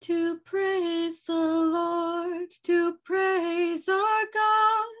to praise the Lord, to praise our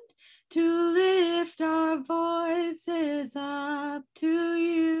God, to lift our voices up to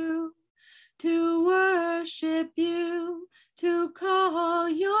you, to worship you, to call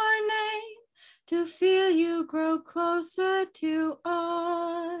your name, to feel you grow closer to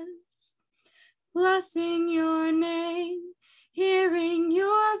us. Blessing your name, hearing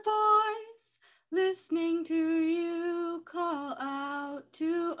your voice, listening to you call out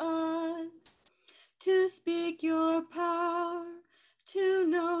to us, to speak your power, to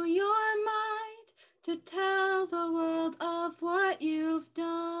know your might, to tell the world of what you've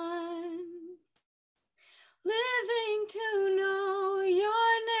done. Living to know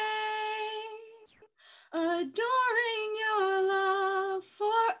your name, adoring your love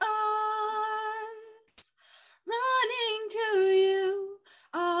for us, running to you,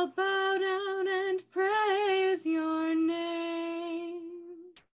 I'll bow down and praise your name.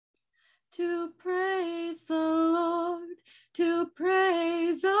 To praise the Lord, to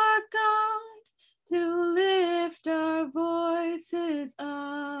praise our God, to lift our voices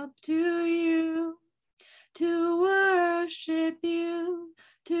up to you, to worship you,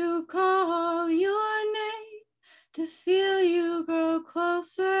 to call your name, to feel you grow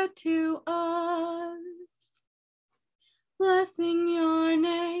closer to us. Blessing your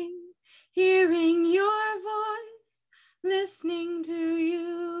name, hearing your voice, listening to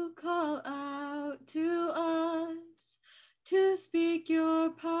you call out to us, to speak your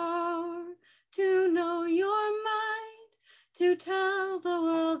power, to know your might, to tell the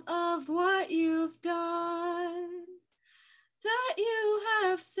world of what you've done, that you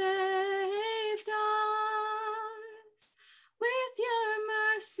have said